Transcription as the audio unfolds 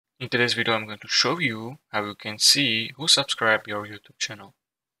In today's video, I'm going to show you how you can see who subscribed your YouTube channel.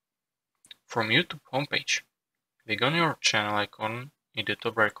 From YouTube homepage, click on your channel icon in the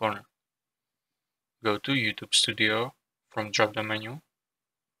top right corner. Go to YouTube Studio from drop-down menu,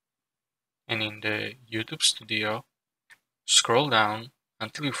 and in the YouTube Studio, scroll down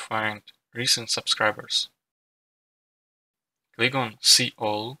until you find recent subscribers. Click on See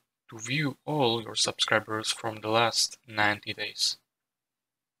All to view all your subscribers from the last 90 days.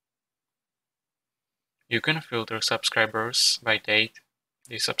 You can filter subscribers by date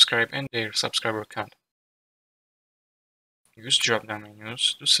they subscribe and their subscriber count. Use drop-down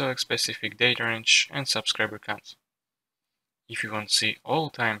menus to select specific date range and subscriber count. If you want to see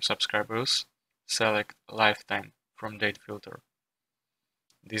all-time subscribers, select Lifetime from Date filter.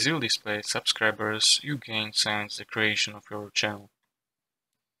 This will display subscribers you gained since the creation of your channel.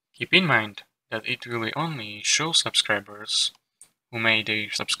 Keep in mind that it will only show subscribers who made their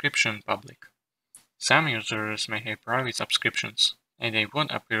subscription public. Some users may have private subscriptions and they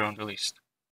won't appear on the list.